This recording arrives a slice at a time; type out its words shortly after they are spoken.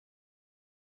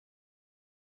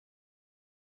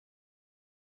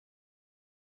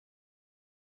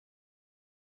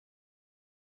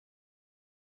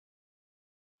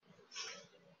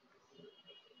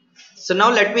So now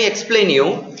let me explain you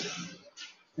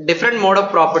different mode of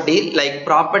property like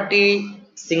property,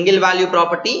 single value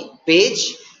property,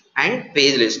 page and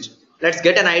page list. Let's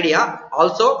get an idea.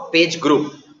 Also page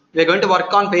group. We are going to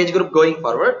work on page group going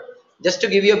forward. Just to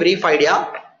give you a brief idea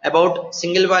about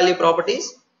single value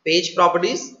properties, page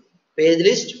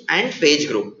list and page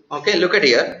group. Okay, look at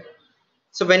here.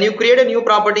 So when you create a new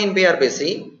property in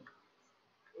PRPC,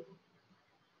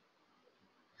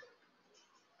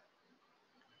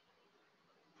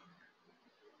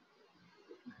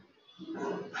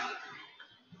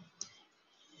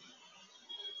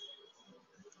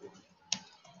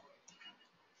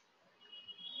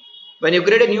 when you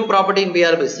create a new property in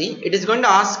PRPC, it is going to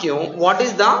ask you what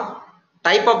is the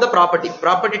type of the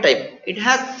property type. It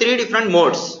has three different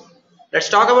modes. Let's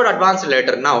talk about advanced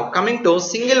later. Now coming to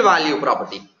single value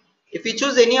property. If you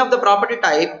choose any of the property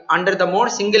type under the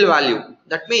mode single value,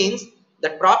 that means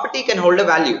that property can hold a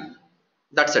value.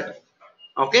 That's it.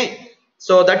 Okay.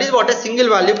 So that is what a single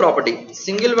value property.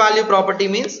 Single value property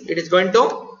means it is going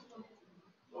to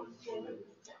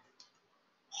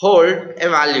hold a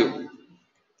value.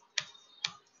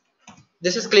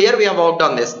 This is clear, we have worked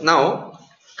on this. Now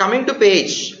coming to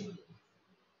page.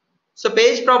 So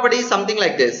page property is something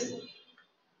like this.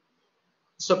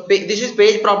 So this is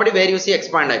page property where you see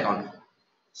expand icon.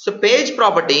 So page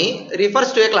property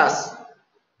refers to a class.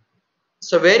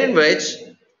 So where in which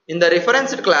in the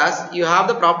referenced class you have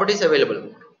the properties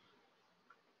available.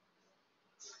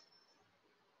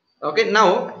 Okay,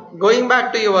 now going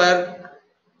back to your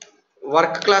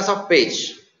work class of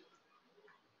page.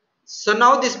 So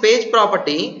now this page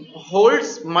property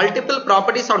holds multiple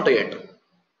properties onto it.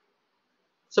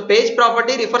 So page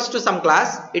property refers to some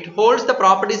class. It holds the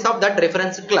properties of that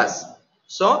referenced class.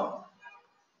 So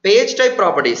page type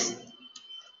properties.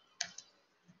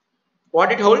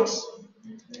 What it holds?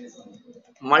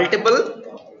 Multiple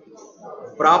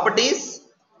properties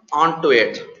onto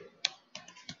it.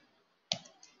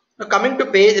 Now coming to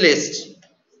page list.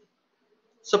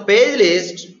 So page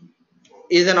list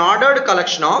is an ordered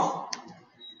collection of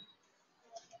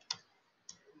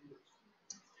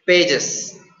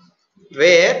pages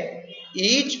where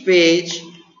each page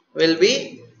will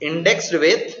be indexed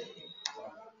with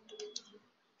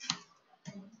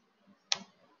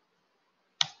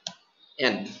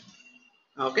n.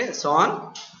 Okay, so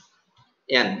on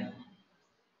n.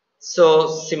 So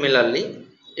similarly,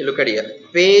 you look at here,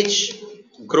 page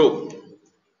group.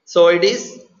 So it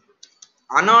is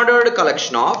unordered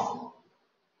collection of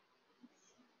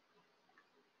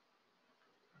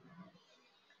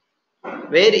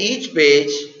where each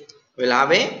page will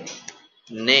have a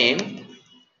name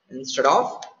instead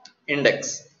of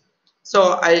index. So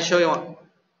I'll show you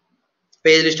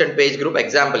page list and page group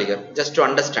example here just to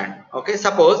understand. Okay,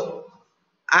 suppose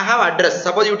I have address.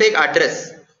 Suppose you take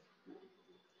address.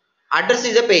 Address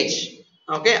is a page.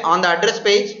 Okay, on the address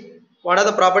page, what are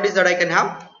the properties that I can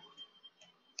have?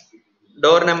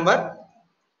 Door number,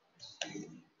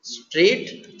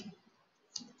 street,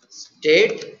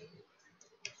 state,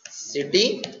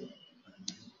 city,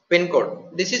 pin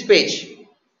code. This is page.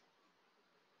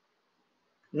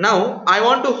 Now I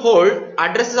want to hold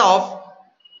addresses of,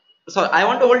 I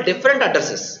want to hold different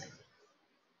addresses.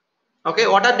 Okay,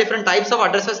 what are different types of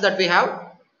addresses that we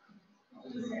have?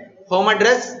 Home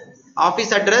address,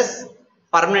 office address,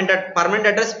 permanent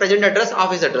address, present address,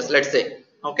 office address, let's say.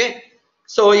 Okay,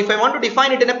 so if I want to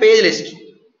define it in a page list,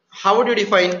 how would you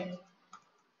define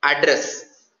address?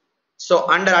 So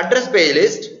under address page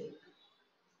list,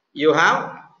 you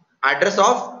have address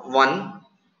of 1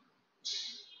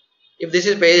 if this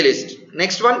is page list.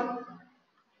 Next one,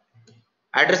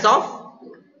 address of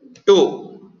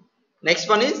 2. Next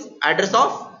one is address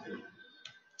of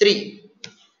 3.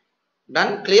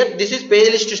 Done? Clear? This is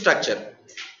page list structure.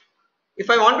 If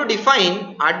I want to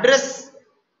define address,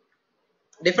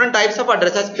 different types of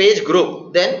address as page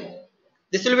group, then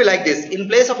this will be like this. In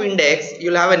place of index,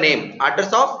 you will have a name.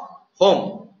 Address of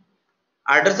home,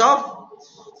 address of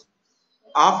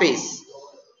office.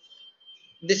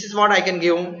 This is what I can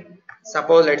give.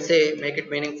 Suppose let's say make it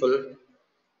meaningful.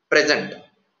 Present.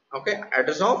 Okay,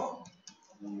 address of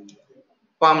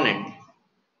permanent.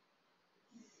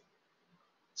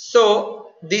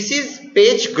 So this is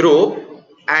page group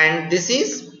and this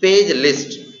is page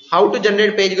list. How to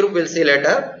generate page group we'll see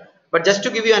later, but just to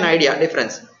give you an idea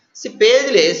difference. See,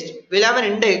 page list will have an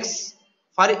index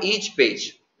for each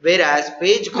page, whereas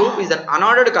page group is an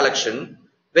unordered collection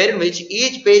wherein which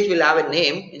each page will have a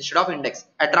name instead of index.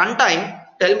 At runtime,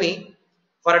 tell me,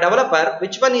 for a developer,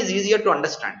 which one is easier to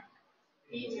understand?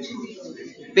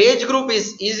 Page group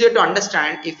is easier to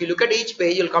understand. If you look at each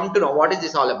page, you'll come to know what is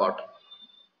this all about.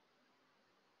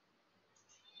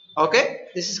 Okay,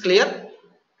 this is clear.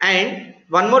 And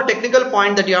one more technical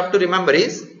point that you have to remember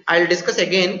is, I will discuss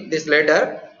again this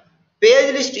later.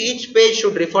 Page list, each page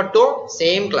should refer to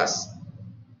same class.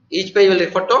 Each page will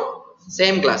refer to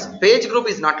same class. Page group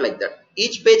is not like that.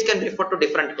 Each page can refer to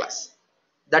different class.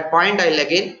 That point I will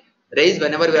again raise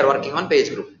whenever we are working on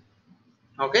page group.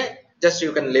 Okay, just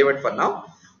you can leave it for now.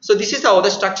 So this is how the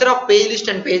structure of page list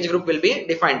and page group will be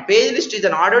defined. Page list is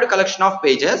an ordered collection of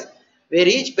pages where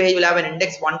each page will have an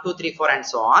index 1, 2, 3, 4 and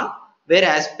so on.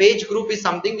 Whereas page group is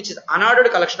something which is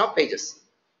unordered collection of pages.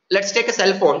 Let's take a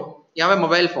cell phone. You have a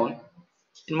mobile phone.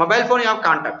 In mobile phone you have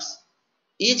contacts.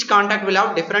 Each contact will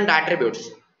have different attributes.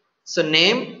 So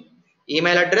name,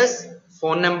 email address,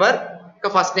 phone number,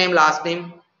 first name, last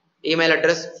name, email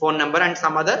address, phone number and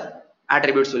some other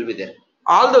attributes will be there.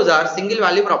 All those are single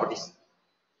value properties.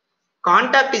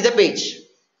 Contact is a page.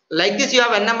 Like this you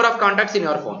have n number of contacts in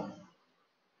your phone.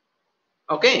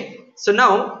 Okay. So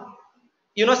now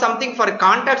you know something, for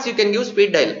contacts you can give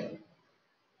speed dial.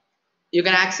 You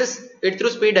can access it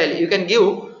through speed dial. You can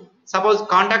give, suppose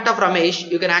contact of Ramesh,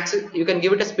 you can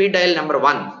give it a speed dial number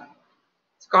 1.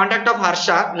 Contact of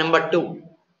Harsha number 2.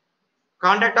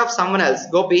 Contact of someone else,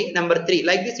 Gopi number 3.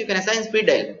 Like this you can assign speed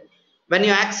dial. When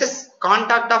you access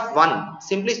contact of 1,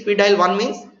 simply speed dial 1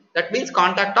 means, that means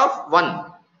contact of 1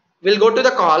 will go to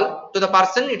the call to the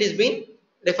person it is being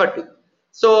referred to.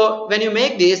 So when you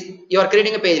make this, you are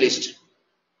creating a page list.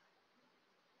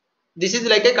 This is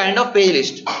like a kind of page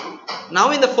list.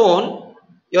 Now in the phone,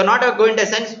 you are not going to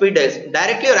assign speed dials.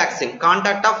 Directly you are accessing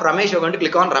contact of Ramesh, you are going to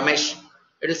click on Ramesh.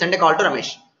 It will send a call to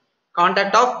Ramesh.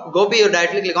 Contact of Gopi, you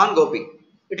directly click on Gopi.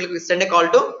 It will send a call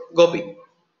to Gopi.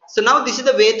 So now this is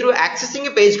the way through accessing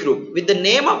a page group with the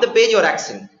name of the page you are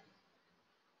accessing.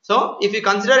 So if you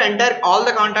consider all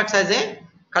the contacts as a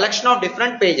collection of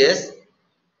different pages,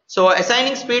 so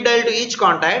assigning speed dial to each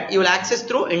contact you will access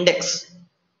through index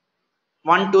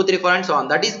 1, 2, 3, 4 and so on.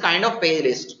 That is kind of page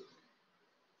list.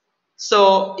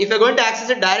 So if you are going to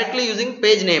access it directly using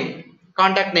page name,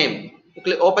 contact name,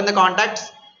 you open the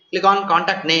contacts, click on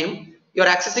contact name, you are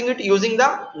accessing it using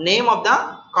the name of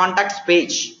the contacts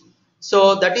page.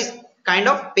 So that is kind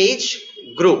of page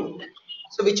group.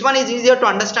 So which one is easier to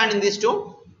understand in these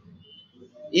two?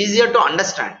 Easier to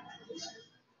understand.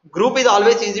 Group is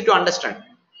always easy to understand.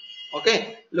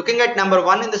 Okay, looking at number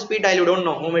 1 in the speed dial, you don't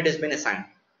know whom it has been assigned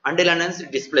until unless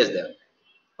it displays there.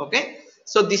 Okay,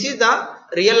 so this is the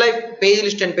real life page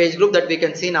list and page group that we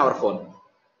can see in our phone.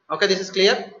 Okay, this is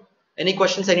clear. Any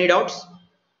questions, any doubts?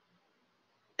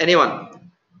 Anyone?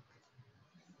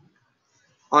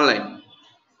 Online.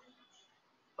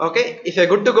 Okay, if you're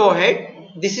good to go ahead,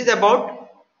 this is about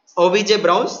OBJ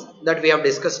browse that we have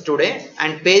discussed today,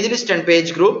 and page list and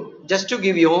page group, just to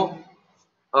give you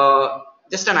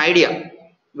just an idea.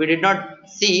 We did not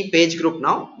see page group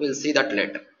now, we'll see that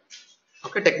later.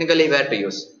 Okay, technically where to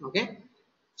use. Okay,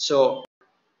 so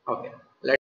okay.